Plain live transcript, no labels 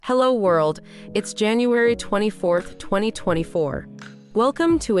Hello world, it's January 24th, 2024.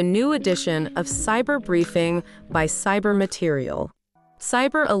 Welcome to a new edition of Cyber Briefing by Cyber Material.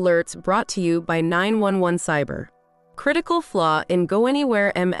 Cyber alerts brought to you by 911 Cyber. Critical flaw in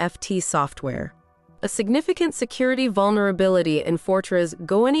GoAnywhere MFT software. A significant security vulnerability in Fortre's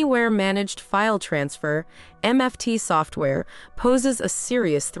GoAnywhere Managed File Transfer (MFT) software poses a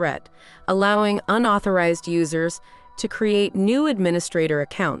serious threat, allowing unauthorized users to create new administrator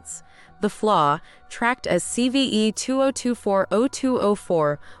accounts. The flaw, tracked as CVE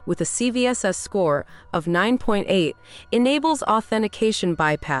 2024-0204 with a CVSS score of 9.8, enables authentication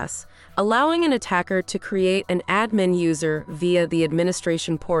bypass, allowing an attacker to create an admin user via the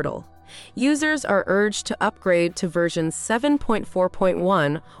administration portal. Users are urged to upgrade to version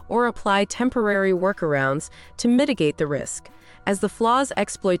 7.4.1 or apply temporary workarounds to mitigate the risk, as the flaw's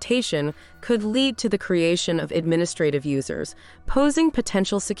exploitation could lead to the creation of administrative users, posing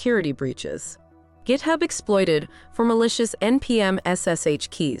potential security breaches. GitHub exploited for malicious NPM SSH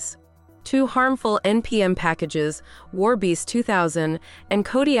keys. Two harmful NPM packages, Warbeast 2000 and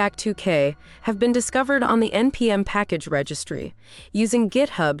Kodiak 2K, have been discovered on the NPM package registry, using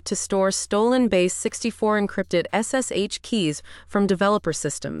GitHub to store stolen base64 encrypted SSH keys from developer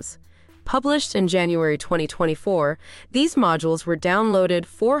systems. Published in January 2024, these modules were downloaded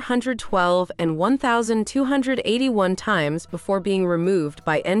 412 and 1,281 times before being removed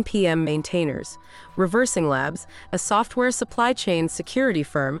by NPM maintainers. Reversing Labs, a software supply chain security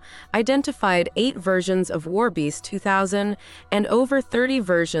firm, identified 8 versions of Warbeast 2000 and over 30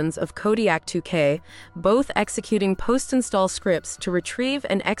 versions of Kodiak 2K, both executing post-install scripts to retrieve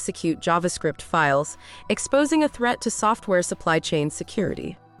and execute JavaScript files, exposing a threat to software supply chain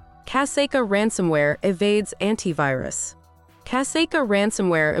security. Kaseka ransomware evades antivirus. Kaseka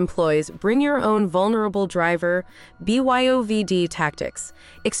ransomware employs bring your own vulnerable driver (BYOVD) tactics,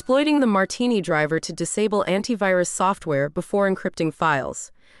 exploiting the Martini driver to disable antivirus software before encrypting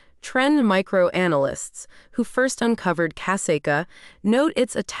files. Trend Micro analysts, who first uncovered Kaseka, note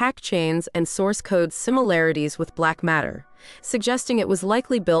its attack chains and source code similarities with Black Matter, suggesting it was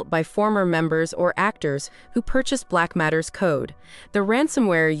likely built by former members or actors who purchased Black Matter's code. The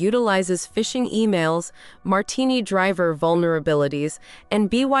ransomware utilizes phishing emails, Martini driver vulnerabilities,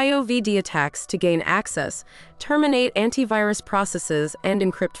 and BYOVD attacks to gain access, terminate antivirus processes, and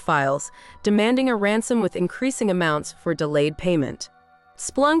encrypt files, demanding a ransom with increasing amounts for delayed payment.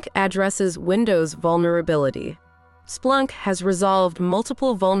 Splunk addresses Windows vulnerability. Splunk has resolved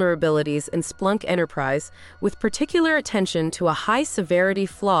multiple vulnerabilities in Splunk Enterprise, with particular attention to a high-severity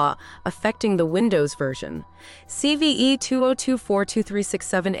flaw affecting the Windows version. CVE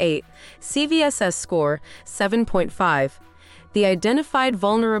 2024-23678, CVSS score 7.5. The identified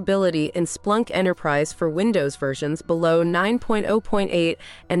vulnerability in Splunk Enterprise for Windows versions below 9.0.8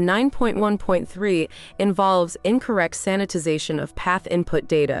 and 9.1.3 involves incorrect sanitization of path input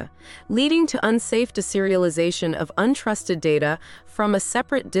data, leading to unsafe deserialization of untrusted data from a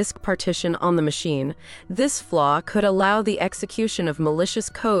separate disk partition on the machine. This flaw could allow the execution of malicious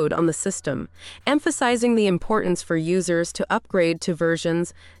code on the system, emphasizing the importance for users to upgrade to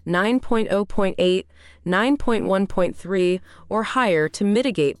versions 9.0.8, 9.1.3, or higher to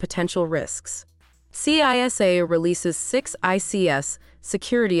mitigate potential risks. CISA releases 6 ICS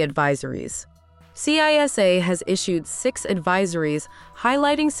security advisories. CISA has issued 6 advisories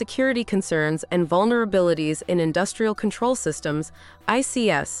highlighting security concerns and vulnerabilities in industrial control systems,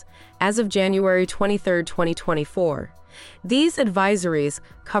 ICS, as of January 23, 2024. These advisories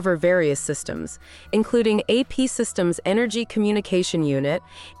cover various systems, including AP Systems Energy Communication Unit,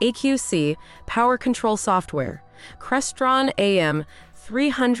 AQC, Power Control Software, Crestron AM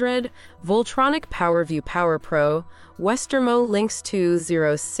 300, Voltronic PowerView PowerPro, Westermo Lynx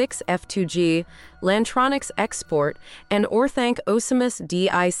 206 F2G, Lantronix Export, and Orthanc Osimus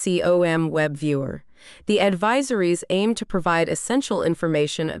DICOM Web Viewer. The advisories aim to provide essential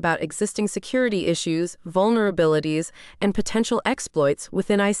information about existing security issues, vulnerabilities, and potential exploits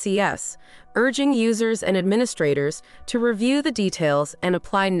within ICS, urging users and administrators to review the details and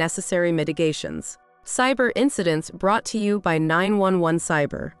apply necessary mitigations. Cyber incidents brought to you by 911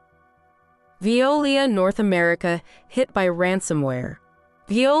 Cyber. Veolia North America hit by ransomware.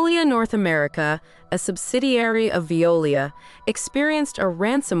 Veolia North America, a subsidiary of Veolia, experienced a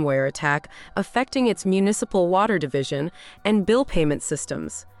ransomware attack affecting its municipal water division and bill payment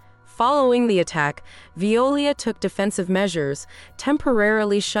systems. Following the attack, Veolia took defensive measures,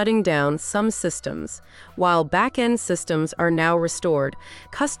 temporarily shutting down some systems. While back-end systems are now restored,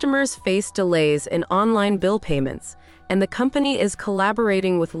 customers face delays in online bill payments, and the company is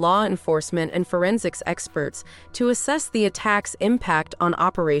collaborating with law enforcement and forensics experts to assess the attack's impact on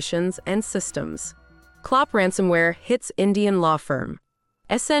operations and systems. Clop ransomware hits Indian law firm.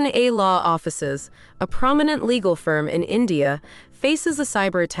 SNA Law Offices, a prominent legal firm in India, faces a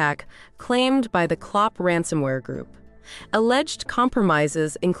cyber attack claimed by the Clop ransomware group. Alleged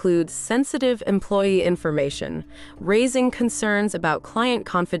compromises include sensitive employee information, raising concerns about client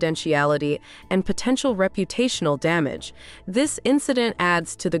confidentiality and potential reputational damage. This incident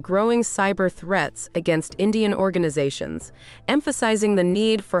adds to the growing cyber threats against Indian organizations, emphasizing the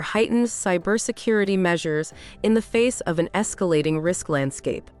need for heightened cybersecurity measures in the face of an escalating risk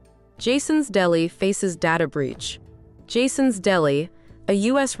landscape. Jason's Deli faces data breach. Jason's Deli, a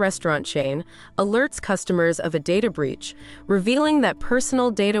U.S. restaurant chain, alerts customers of a data breach, revealing that personal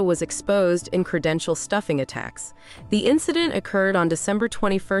data was exposed in credential stuffing attacks. The incident occurred on December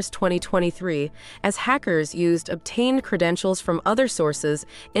 21, 2023, as hackers used obtained credentials from other sources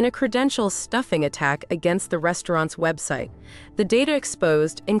in a credential stuffing attack against the restaurant's website. The data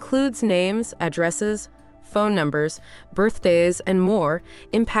exposed includes names, addresses, phone numbers, birthdays, and more,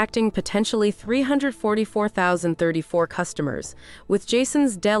 impacting potentially 344,034 customers, with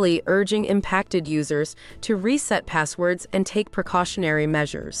Jason's Deli urging impacted users to reset passwords and take precautionary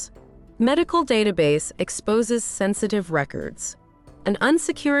measures. Medical database exposes sensitive records. An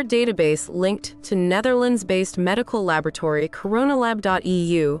unsecured database linked to Netherlands-based medical laboratory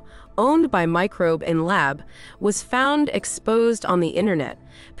Coronalab.eu, owned by Microbe and Lab, was found exposed on the internet,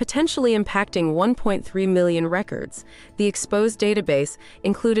 potentially impacting 1.3 million records. The exposed database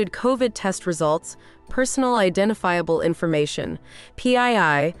included COVID test results, personal identifiable information,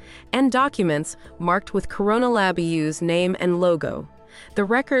 PII, and documents marked with Coronalab.eu's name and logo. The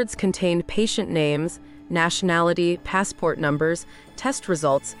records contained patient names, nationality, passport numbers, test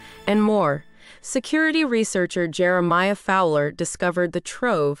results, and more. Security researcher Jeremiah Fowler discovered the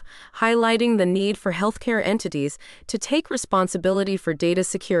trove, highlighting the need for healthcare entities to take responsibility for data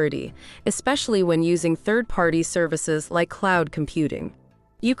security, especially when using third-party services like cloud computing.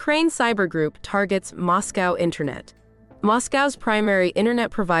 Ukraine cyber group targets Moscow Internet. Moscow's primary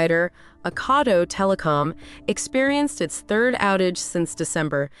internet provider, Akado Telecom, experienced its third outage since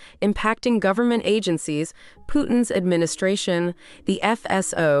December, impacting government agencies, Putin's administration, the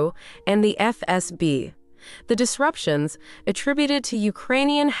FSO, and the FSB. The disruptions, attributed to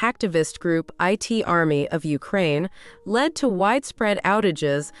Ukrainian hacktivist group IT Army of Ukraine, led to widespread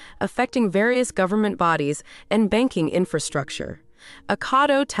outages affecting various government bodies and banking infrastructure.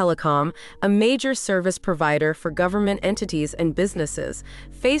 Akado Telecom, a major service provider for government entities and businesses,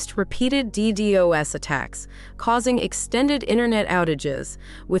 faced repeated DDoS attacks, causing extended internet outages,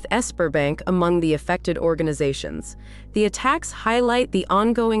 with Sberbank among the affected organizations. The attacks highlight the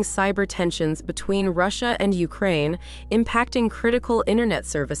ongoing cyber tensions between Russia and Ukraine, impacting critical internet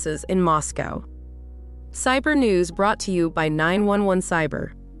services in Moscow. Cyber news brought to you by 911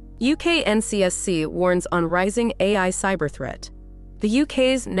 Cyber. UK NCSC warns on rising AI cyber threat. The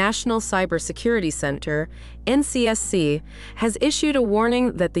UK's National Cyber Security Centre, NCSC, has issued a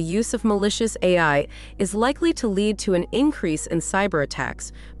warning that the use of malicious AI is likely to lead to an increase in cyber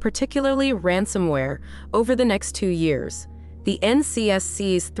attacks, particularly ransomware, over the next 2 years. The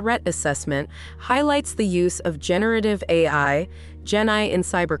NCSC's threat assessment highlights the use of generative AI, GenAI in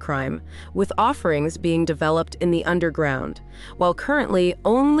cybercrime, with offerings being developed in the underground. While currently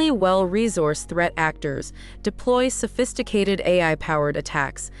only well-resourced threat actors deploy sophisticated AI-powered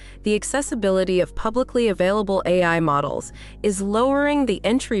attacks, the accessibility of publicly available AI models is lowering the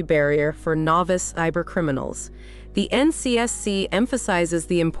entry barrier for novice cybercriminals. The NCSC emphasizes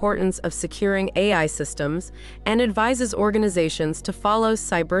the importance of securing AI systems and advises organizations to follow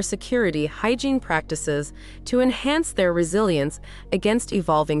cybersecurity hygiene practices to enhance their resilience against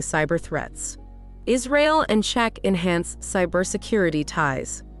evolving cyber threats. Israel and Czech enhance cybersecurity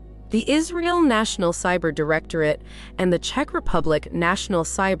ties. The Israel National Cyber Directorate and the Czech Republic National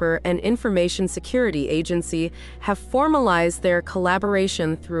Cyber and Information Security Agency have formalized their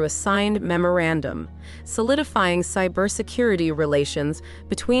collaboration through a signed memorandum, solidifying cybersecurity relations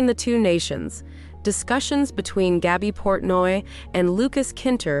between the two nations. Discussions between Gabi Portnoy and Lucas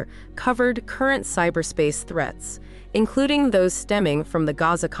Kinter covered current cyberspace threats, including those stemming from the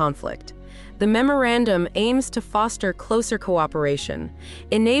Gaza conflict. The memorandum aims to foster closer cooperation,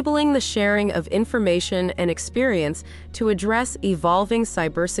 enabling the sharing of information and experience to address evolving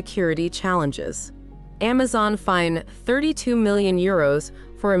cybersecurity challenges. Amazon fine €32 million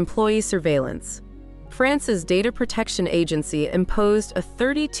for employee surveillance. France's data protection agency imposed a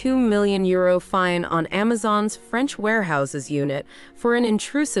 €32 million fine on Amazon's French warehouses unit for an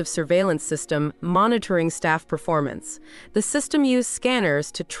intrusive surveillance system monitoring staff performance. The system used scanners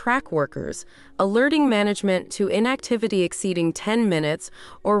to track workers, alerting management to inactivity exceeding 10 minutes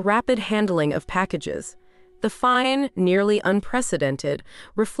or rapid handling of packages. The fine, nearly unprecedented,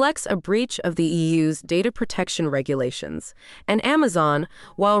 reflects a breach of the EU's data protection regulations, and Amazon,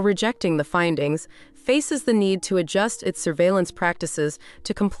 while rejecting the findings, faces the need to adjust its surveillance practices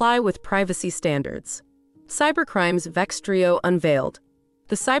to comply with privacy standards. Cybercrime's Vextrio unveiled.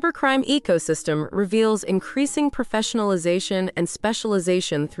 The cybercrime ecosystem reveals increasing professionalization and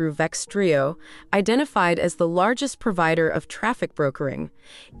specialization through Vextrio, identified as the largest provider of traffic brokering.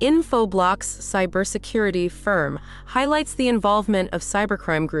 Infoblox's cybersecurity firm highlights the involvement of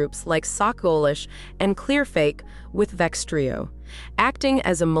cybercrime groups like SockGolish and Clearfake with Vextrio. Acting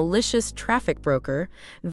as a malicious traffic broker,